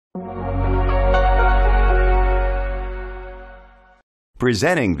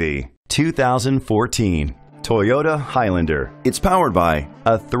Presenting the 2014 Toyota Highlander. It's powered by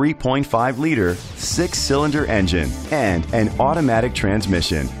a 3.5-liter 6-cylinder engine and an automatic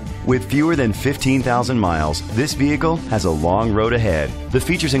transmission. With fewer than 15,000 miles, this vehicle has a long road ahead. The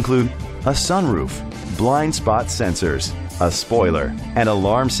features include a sunroof, blind spot sensors, a spoiler, an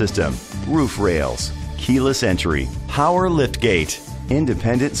alarm system, roof rails, keyless entry, power liftgate,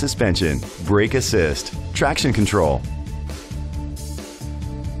 independent suspension, brake assist, traction control.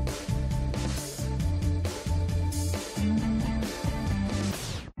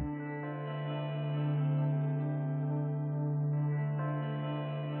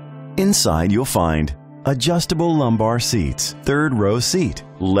 Inside you'll find adjustable lumbar seats, third row seat,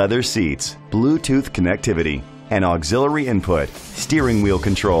 leather seats, Bluetooth connectivity, an auxiliary input, steering wheel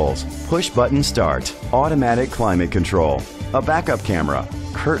controls, push button start, automatic climate control, a backup camera,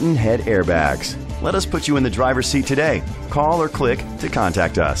 curtain head airbags. Let us put you in the driver's seat today. Call or click to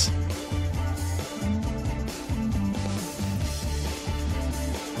contact us.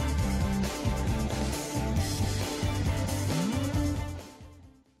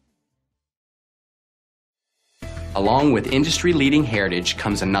 Along with industry-leading heritage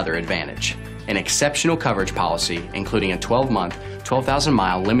comes another advantage: an exceptional coverage policy, including a 12-month,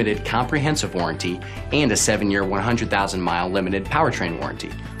 12,000-mile limited comprehensive warranty and a 7-year, 100,000-mile limited powertrain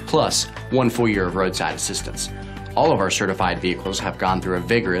warranty, plus 1 full year of roadside assistance. All of our certified vehicles have gone through a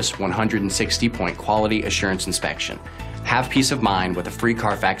vigorous 160-point quality assurance inspection. Have peace of mind with a free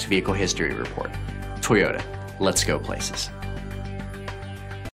Carfax Vehicle History Report. Toyota, let's go places.